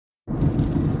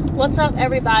What's up,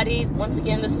 everybody? Once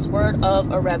again, this is Word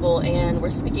of a Rebel, and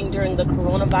we're speaking during the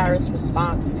coronavirus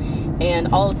response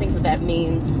and all the things that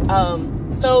means. One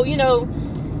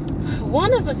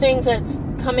of the things that's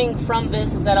coming from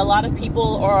this is that a lot of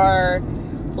people are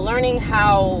learning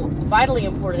how vitally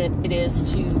important it is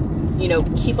to,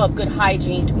 keep up good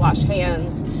hygiene, to wash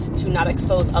hands, to not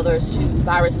expose others to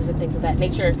viruses and things of that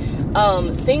nature.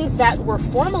 Things that were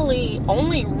formerly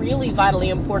only really vitally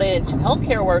important to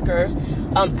healthcare workers,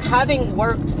 having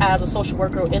worked as a social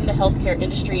worker in the healthcare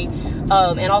industry,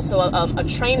 and also a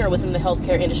trainer within the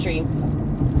healthcare industry,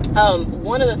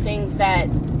 one of the things that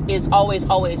is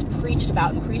always preached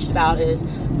about is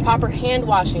proper hand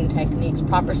washing techniques,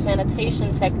 proper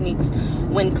sanitation techniques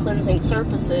when cleansing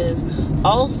surfaces.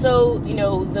 Also,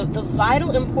 the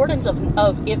vital importance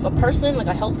of if a person, like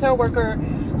a healthcare worker,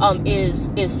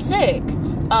 is sick,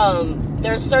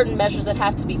 there's certain measures that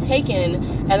have to be taken,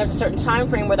 and there's a certain time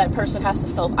frame where that person has to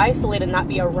self-isolate and not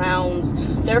be around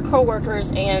their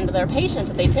coworkers and their patients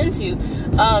that they tend to.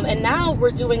 And now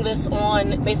we're doing this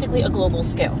on basically a global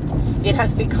scale. It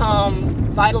has become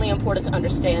vitally important to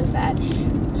understand that.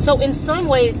 So in some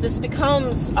ways, this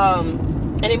becomes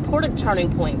an important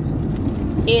turning point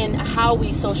in how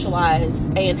we socialize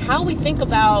and how we think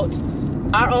about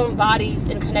our own bodies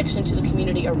in connection to the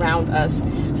community around us.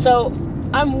 So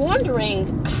I'm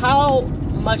wondering how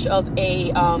much of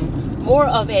a more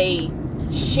of a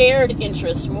shared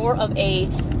interest, more of a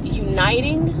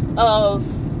uniting of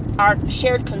our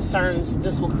shared concerns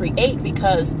this will create,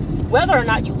 because whether or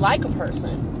not you like a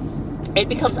person, it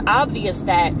becomes obvious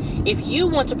that if you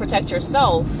want to protect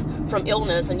yourself from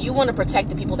illness and you want to protect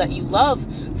the people that you love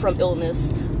from illness,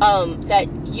 that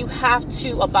you have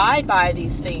to abide by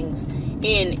these things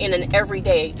in an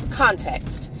everyday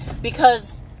context.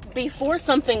 Because before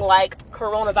something like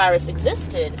coronavirus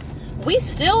existed, we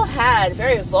still had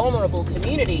very vulnerable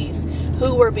communities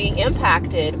who were being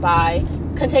impacted by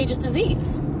contagious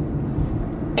disease.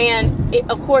 And it,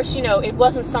 of course, it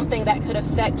wasn't something that could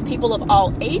affect people of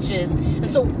all ages.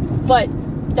 And so, but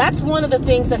that's one of the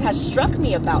things that has struck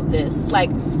me about this. It's like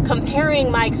comparing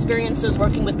my experiences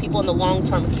working with people in the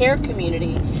long-term care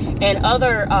community and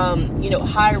other,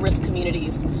 high-risk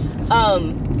communities.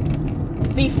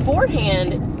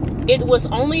 Beforehand, it was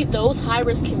only those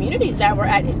high-risk communities that were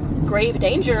at grave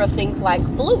danger of things like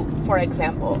flu, for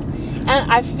example. And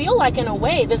I feel like, in a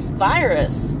way, this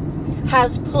virus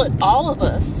has put all of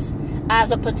us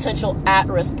as a potential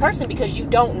at-risk person, because you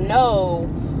don't know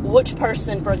which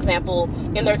person, for example,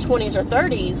 in their 20s or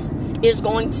 30s is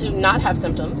going to not have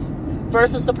symptoms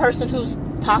versus the person who's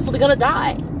possibly going to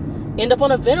die, end up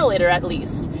on a ventilator at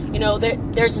least.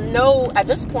 There's no, at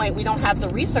this point, we don't have the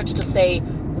research to say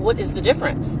what is the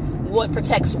difference. What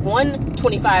protects one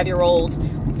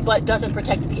 25-year-old but doesn't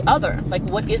protect the other? Like,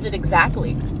 what is it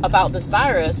exactly about this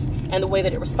virus and the way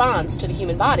that it responds to the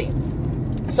human body?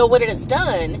 So what it has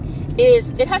done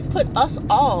is it has put us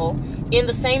all in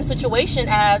the same situation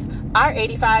as our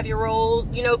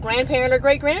 85-year-old, grandparent or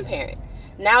great-grandparent.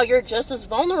 Now you're just as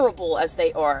vulnerable as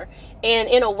they are. And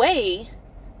in a way,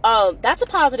 that's a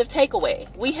positive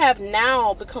takeaway. We have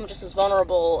now become just as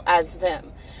vulnerable as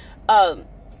them.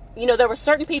 There were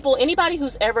certain people, anybody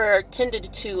who's ever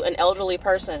tended to an elderly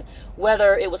person,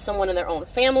 whether it was someone in their own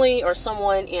family or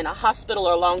someone in a hospital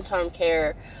or long-term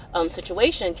care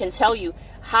situation, can tell you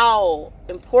how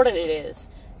important it is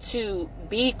to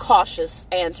be cautious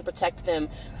and to protect them,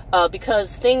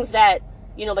 because things that,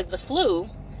 like the flu,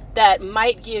 that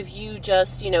might give you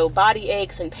just, body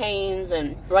aches and pains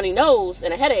and runny nose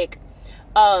and a headache,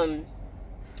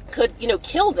 could,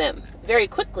 kill them very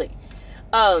quickly.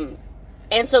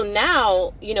 And so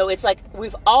now, it's like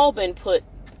we've all been put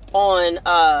on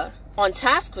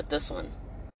task with this one.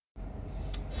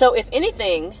 So if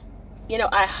anything,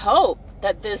 I hope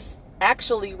that this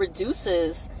actually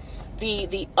reduces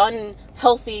the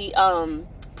unhealthy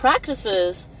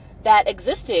practices that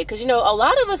existed. Because, a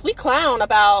lot of us, we clown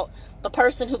about the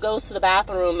person who goes to the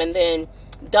bathroom and then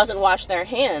doesn't wash their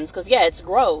hands because, yeah, it's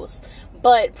gross.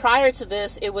 But prior to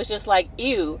this, it was just like,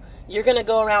 ew, you're going to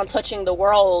go around touching the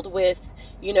world with,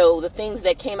 the things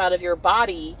that came out of your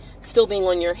body still being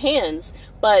on your hands.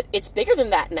 But it's bigger than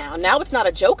that now. Now it's not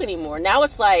a joke anymore. Now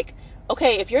it's like,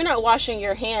 okay, if you're not washing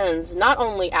your hands, not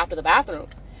only after the bathroom,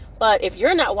 but if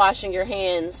you're not washing your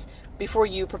hands before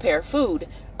you prepare food,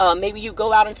 maybe you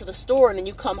go out into the store and then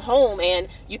you come home and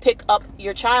you pick up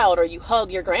your child or you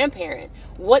hug your grandparent.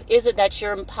 What is it that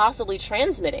you're possibly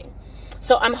transmitting?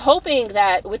 So I'm hoping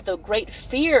that with the great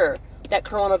fear that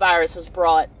coronavirus has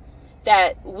brought,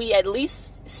 that we at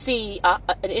least see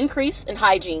an increase in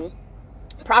hygiene,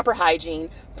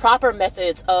 proper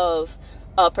methods of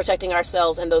protecting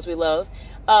ourselves and those we love.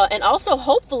 And also,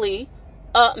 hopefully,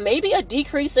 maybe a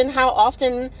decrease in how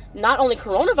often, not only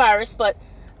coronavirus, but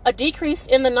a decrease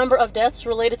in the number of deaths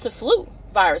related to flu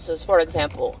viruses, for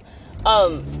example,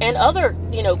 and other,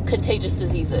 contagious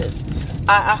diseases.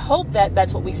 I hope that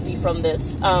that's what we see from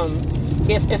this,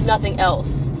 if nothing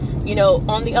else.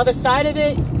 On the other side of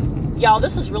it, y'all,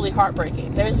 this is really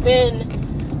heartbreaking. There's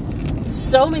been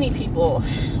so many people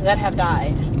that have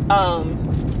died,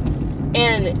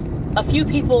 and a few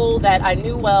people that I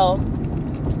knew well,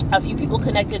 a few people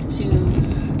connected to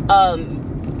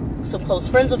some close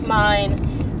friends of mine,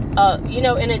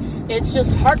 and it's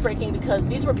just heartbreaking because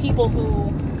these were people who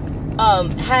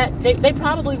they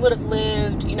probably would have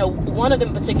lived, one of them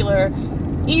in particular,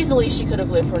 easily she could have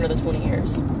lived for another 20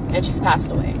 years, and she's passed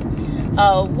away.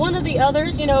 One of the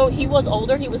others, he was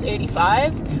older, he was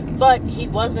 85, but he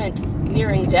wasn't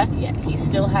nearing death yet. He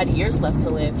still had years left to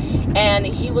live, and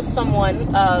he was someone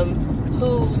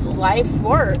whose life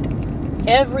work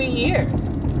every year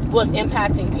was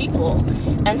impacting people.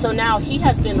 And so now he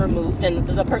has been removed, and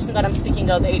the person that I'm speaking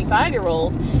of, the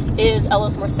 85-year-old, is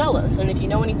Ellis Marcellus. And if you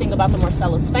know anything about the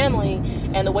Marcellus family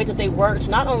and the way that they worked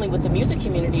not only with the music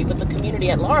community but the community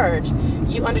at large,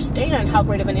 you understand how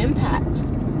great of an impact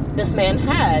this man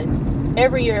had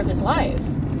every year of his life.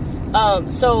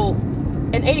 So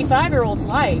an 85-year-old's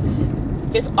life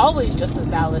is always just as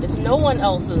valid. It's no one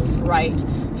else's right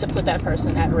to put that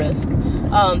person at risk.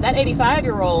 That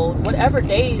 85-year-old, whatever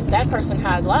days that person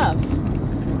had left,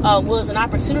 was an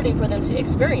opportunity for them to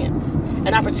experience,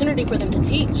 an opportunity for them to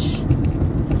teach.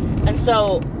 And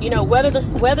so, whether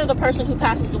the person who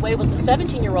passes away was the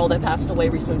 17-year-old that passed away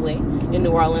recently in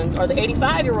New Orleans, or the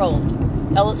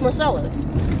 85-year-old Ellis Marcellus,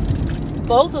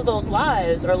 both of those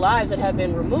lives are lives that have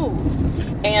been removed.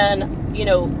 And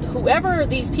whoever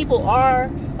these people are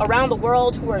around the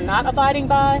world who are not abiding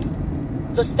by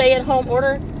the stay-at-home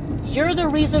order, you're the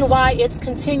reason why it's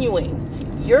continuing.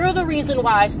 You're the reason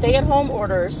why stay-at-home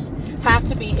orders have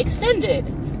to be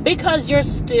extended, because you're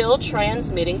still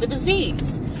transmitting the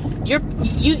disease.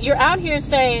 You're out here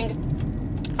saying,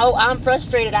 oh, I'm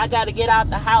frustrated, I got to get out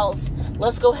the house,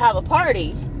 let's go have a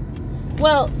party.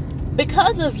 Well,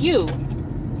 because of you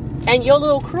and your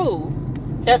little crew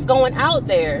that's going out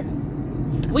there,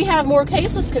 we have more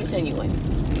cases continuing.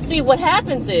 See, what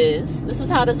happens is, this is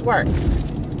how this works.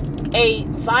 A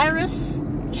virus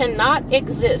cannot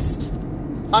exist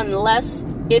unless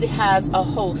it has a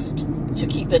host to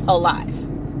keep it alive.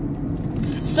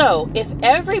 So, if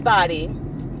everybody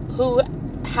who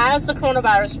has the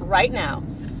coronavirus right now,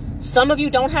 some of you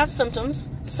don't have symptoms,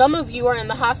 some of you are in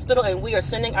the hospital, and we are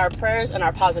sending our prayers and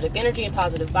our positive energy and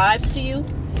positive vibes to you.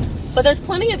 But there's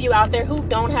plenty of you out there who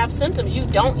don't have symptoms. You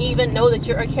don't even know that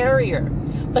you're a carrier.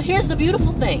 But here's the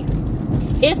beautiful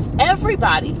thing. If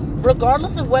everybody,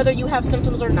 regardless of whether you have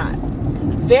symptoms or not,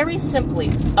 very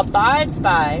simply abides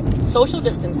by social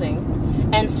distancing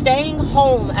and staying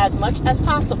home as much as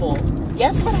possible,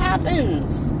 guess what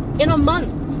happens in a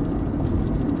month?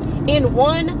 In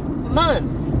 1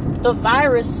 month, the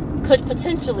virus could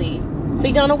potentially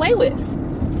be done away with.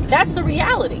 That's the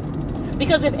reality.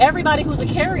 Because if everybody who's a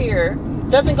carrier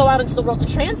doesn't go out into the world to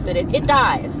transmit it, it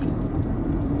dies.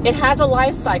 It has a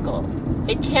life cycle.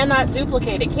 It cannot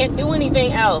duplicate. It can't do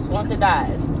anything else once it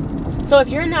dies. So if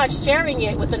you're not sharing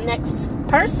it with the next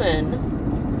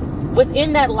person,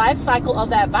 within that life cycle of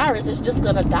that virus, it's just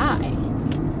going to die.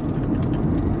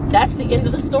 That's the end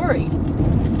of the story.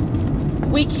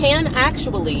 We can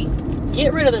actually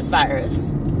get rid of this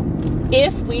virus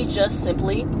if we just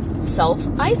simply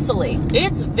self-isolate.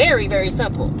 It's very, very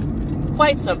simple.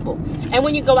 Quite simple. And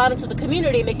when you go out into the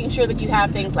community, making sure that you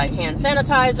have things like hand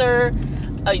sanitizer,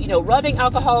 rubbing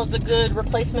alcohol is a good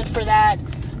replacement for that.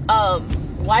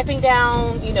 Wiping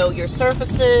down, your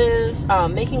surfaces,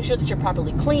 making sure that you're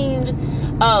properly cleaned.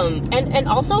 And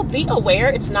also be aware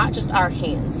it's not just our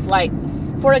hands. Like,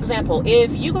 for example,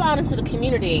 if you go out into the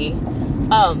community,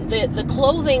 the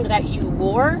clothing that you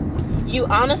wore, you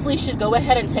honestly should go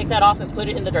ahead and take that off and put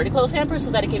it in the dirty clothes hamper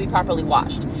so that it can be properly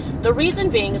washed. The reason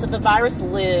being is that the virus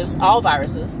lives, all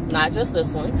viruses, not just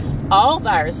this one, all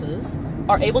viruses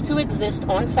are able to exist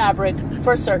on fabric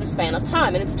for a certain span of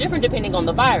time, and it's different depending on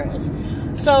the virus.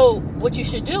 So what you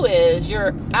should do is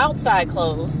your outside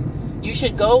clothes, you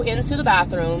should go into the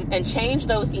bathroom and change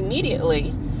those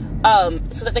immediately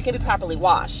so that they can be properly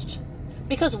washed.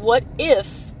 Because what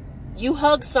if you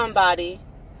hug somebody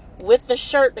with the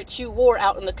shirt that you wore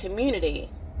out in the community?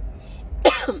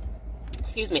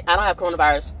 Excuse me, I don't have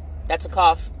coronavirus. That's a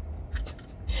cough.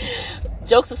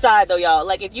 Jokes aside though, y'all,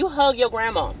 like if you hug your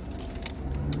grandma,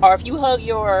 or if you hug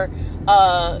your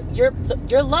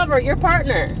lover, your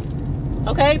partner,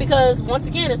 Okay, because once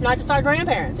again, it's not just our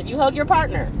grandparents. If you hug your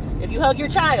partner, if you hug your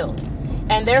child,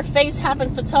 and their face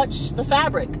happens to touch the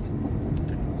fabric,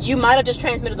 you might have just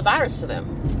transmitted the virus to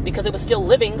them because it was still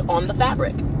living on the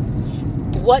fabric.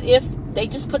 What if they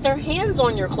just put their hands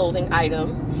on your clothing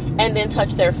item and then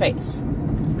touch their face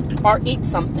or eat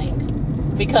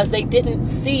something because they didn't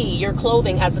see your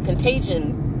clothing as a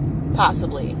contagion,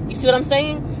 possibly? You see what I'm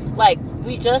saying? Like,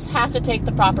 we just have to take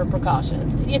the proper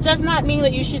precautions. It does not mean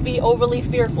that you should be overly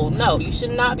fearful. No, you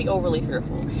should not be overly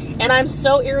fearful. And I'm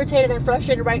so irritated and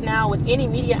frustrated right now with any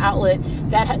media outlet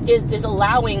that is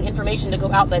allowing information to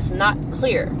go out that's not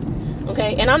clear.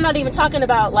 Okay, and I'm not even talking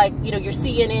about, like, you know, your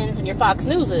CNNs and your Fox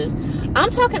Newses. I'm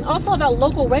talking also about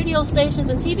local radio stations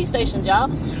and TV stations, y'all.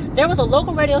 There was a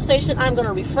local radio station, I'm going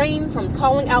to refrain from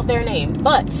calling out their name,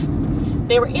 but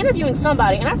they were interviewing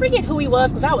somebody, and I forget who he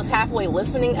was because I was halfway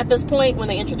listening at this point when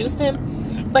they introduced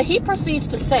him, but he proceeds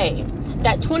to say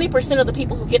that 20% of the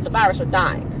people who get the virus are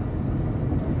dying.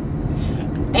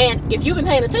 And if you've been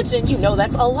paying attention, you know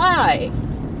that's a lie.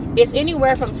 It's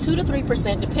anywhere from 2 to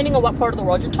 3%, depending on what part of the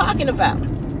world you're talking about.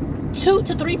 2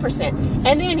 to 3%.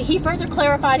 And then he further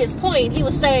clarified his point. He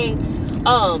was saying,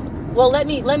 well, let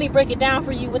me break it down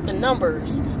for you with the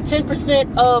numbers.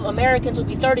 10% of Americans would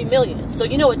be 30 million. So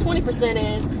you know what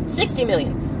 20% is? 60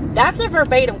 million. That's a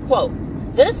verbatim quote.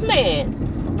 This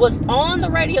man was on the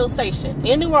radio station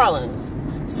in New Orleans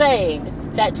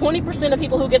saying that 20% of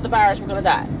people who get the virus were going to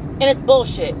die. And it's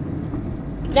bullshit.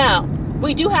 Now,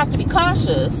 we do have to be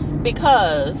cautious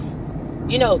because,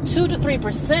 you know, 2 to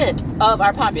 3% of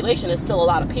our population is still a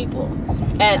lot of people.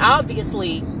 And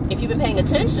obviously, if you've been paying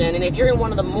attention, and if you're in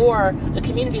one of the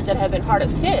communities that have been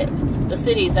hardest hit, the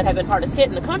cities that have been hardest hit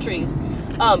in the countries,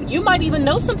 you might even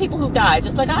know some people who've died,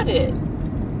 just like I did.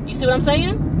 You see what I'm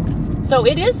saying? So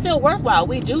it is still worthwhile.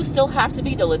 We do still have to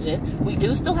be diligent. We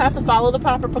do still have to follow the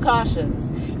proper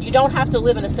precautions. You don't have to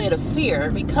live in a state of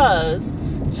fear because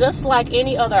just like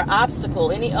any other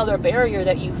obstacle, any other barrier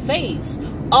that you face,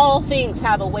 all things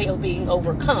have a way of being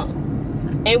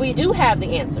overcome. And we do have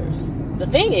the answers. The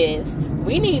thing is,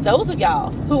 we need those of y'all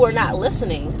who are not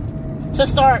listening to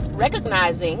start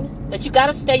recognizing that you got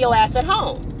to stay your ass at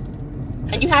home.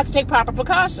 And you have to take proper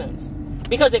precautions.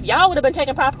 Because if y'all would have been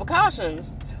taking proper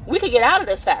precautions, we could get out of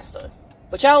this faster.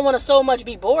 But y'all want to so much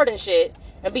be bored and shit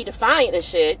and be defiant and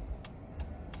shit.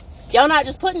 Y'all not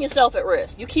just putting yourself at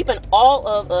risk. You keeping all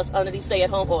of us under these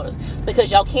stay-at-home orders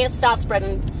because y'all can't stop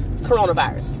spreading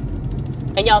coronavirus.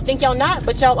 And y'all think y'all not,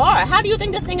 but y'all are. How do you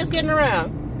think this thing is getting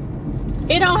around?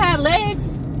 It don't have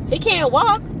legs. It can't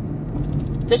walk.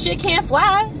 The shit can't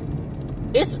fly.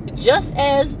 It's just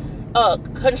as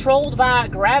controlled by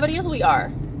gravity as we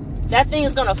are. That thing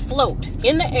is going to float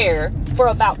in the air for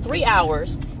about 3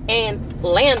 hours and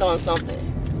land on something.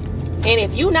 And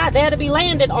if you're not there to be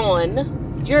landed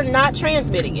on, you're not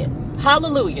transmitting it.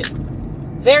 Hallelujah.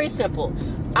 Very simple.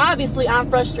 Obviously, I'm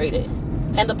frustrated,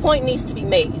 and the point needs to be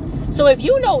made. So if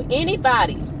you know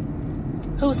anybody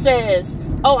who says,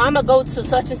 oh, I'm going to go to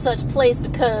such and such place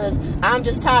because I'm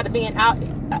just tired of being out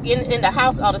in the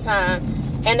house all the time,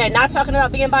 and they're not talking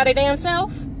about being by their damn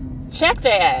self, check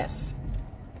their ass.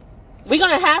 We're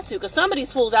going to have to, because some of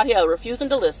these fools out here are refusing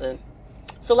to listen.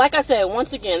 So like I said,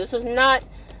 once again, this is not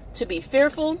to be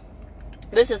fearful.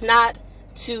 This is not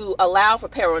to allow for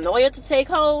paranoia to take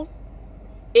hold.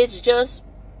 It's just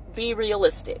be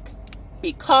realistic.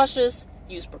 Be cautious,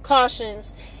 use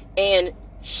precautions, and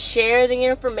share the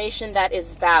information that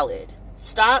is valid.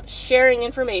 Stop sharing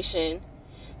information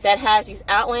that has these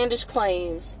outlandish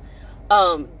claims.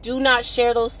 Do not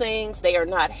share those things. They are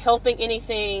not helping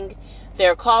anything.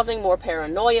 They're causing more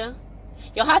paranoia.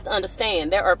 You'll have to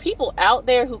understand, there are people out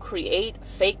there who create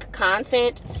fake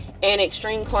content and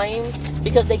extreme claims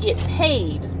because they get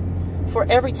paid for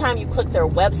every time you click their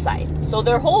website. So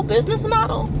their whole business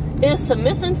model is to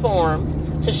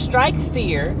misinform, to strike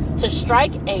fear, to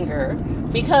strike anger,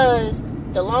 because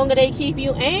the longer they keep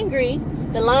you angry,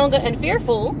 the longer and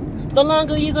fearful, the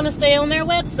longer you're going to stay on their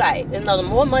website. And the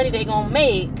more money they're going to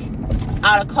make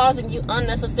out of causing you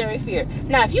unnecessary fear.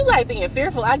 Now, if you like being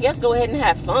fearful, I guess go ahead and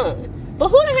have fun. But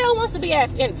who the hell wants to be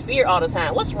in fear all the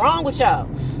time? What's wrong with y'all?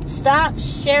 Stop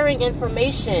sharing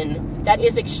information that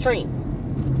is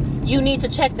extreme. You need to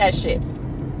check that shit.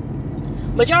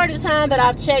 Majority of the time that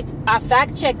I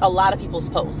fact-checked a lot of people's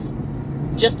posts.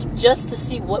 Just to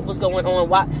see what was going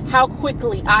on, how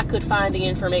quickly I could find the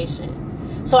information.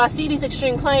 So I see these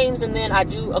extreme claims, and then I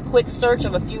do a quick search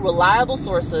of a few reliable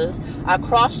sources. I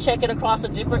cross-check it across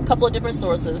couple of different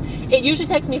sources. It usually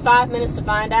takes me 5 minutes to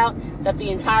find out that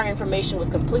the entire information was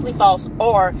completely false,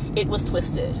 or it was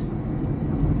twisted.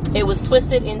 It was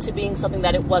twisted into being something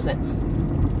that it wasn't.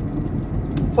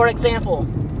 For example,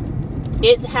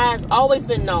 it has always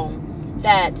been known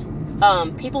that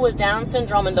people with Down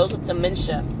syndrome and those with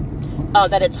dementia,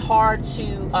 that it's hard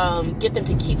to get them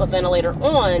to keep a ventilator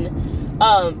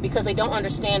on because they don't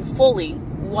understand fully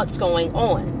what's going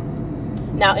on.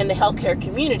 Now, in the healthcare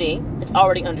community, it's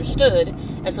already understood,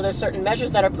 and so there's certain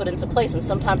measures that are put into place, and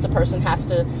sometimes the person has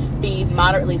to be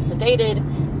moderately sedated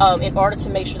in order to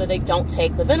make sure that they don't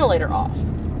take the ventilator off.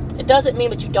 It doesn't mean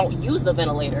that you don't use the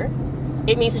ventilator.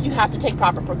 It means that you have to take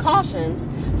proper precautions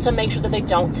to make sure that they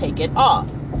don't take it off.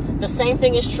 The same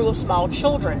thing is true of small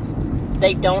children.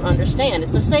 They don't understand.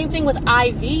 It's the same thing with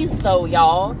IVs, though,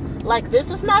 y'all. Like, this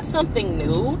is not something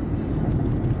new.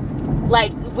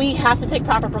 Like, we have to take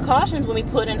proper precautions when we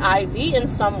put an IV in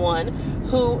someone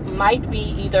who might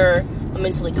be either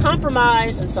mentally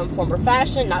compromised in some form or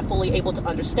fashion, not fully able to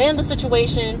understand the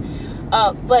situation.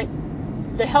 But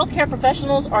the healthcare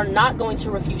professionals are not going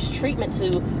to refuse treatment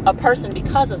to a person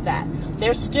because of that.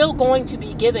 They're still going to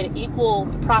be given equal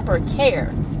proper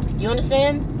care. You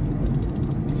understand?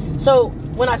 So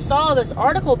when I saw this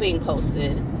article being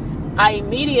posted, I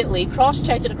immediately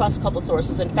cross-checked it across a couple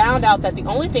sources and found out that the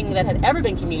only thing that had ever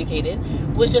been communicated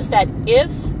was just that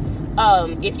if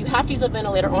you have to use a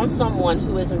ventilator on someone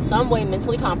who is in some way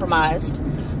mentally compromised,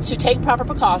 to take proper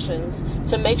precautions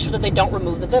to make sure that they don't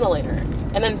remove the ventilator.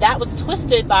 And then that was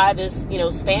twisted by this,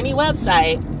 spammy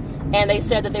website, and they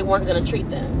said that they weren't going to treat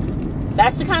them.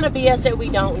 That's the kind of BS that we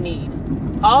don't need.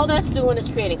 All that's doing is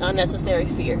creating unnecessary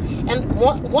fear. And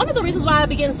one of the reasons why I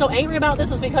begin so angry about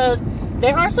this is because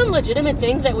there are some legitimate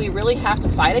things that we really have to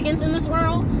fight against in this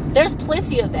world. There's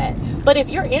plenty of that. But if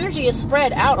your energy is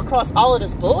spread out across all of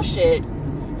this bullshit,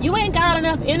 you ain't got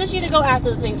enough energy to go after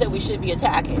the things that we should be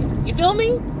attacking. You feel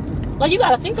me? Like, you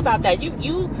got to think about that.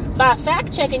 You by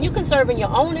fact checking, you conserving your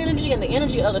own energy and the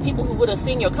energy of the people who would have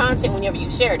seen your content whenever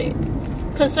you shared it.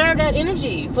 Conserve that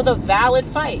energy for the valid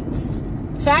fights.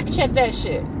 Fact check that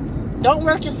shit. Don't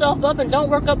work yourself up, and don't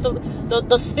work up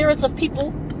the spirits of people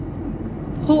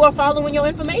who are following your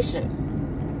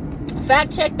information.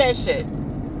 Fact check that shit.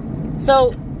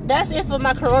 So that's it for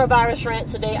my coronavirus rant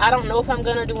today. I don't know if I'm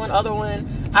going to do another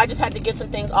one. I just had to get some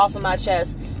things off of my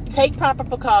chest. Take proper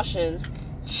precautions.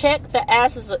 Check the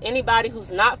asses of anybody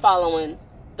who's not following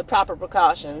the proper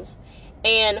precautions.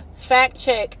 And fact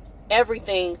check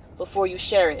everything before you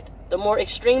share it. The more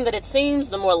extreme that it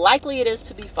seems, the more likely it is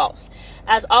to be false.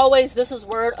 As always, this is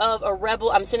Word of a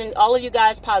Rebel. I'm sending all of you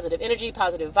guys positive energy,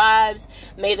 positive vibes.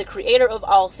 May the creator of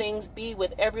all things be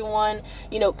with everyone.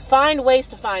 Find ways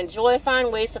to find joy,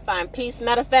 find ways to find peace.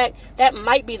 Matter of fact, that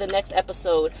might be the next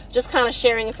episode. Just kind of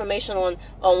sharing information on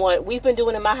what we've been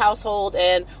doing in my household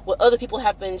and what other people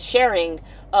have been sharing.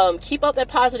 Keep up that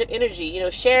positive energy.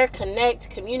 Share, connect,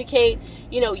 communicate.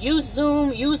 Use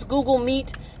Zoom, use Google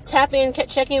Meet. Tap in,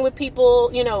 check in with people.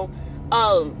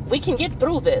 We can get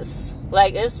through this.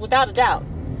 Like, it's without a doubt.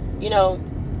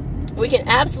 We can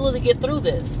absolutely get through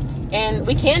this. And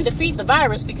we can defeat the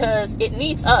virus because it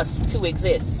needs us to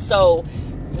exist. So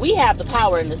we have the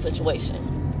power in this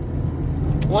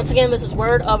situation. Once again, this is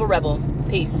Word of a Rebel.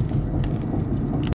 Peace.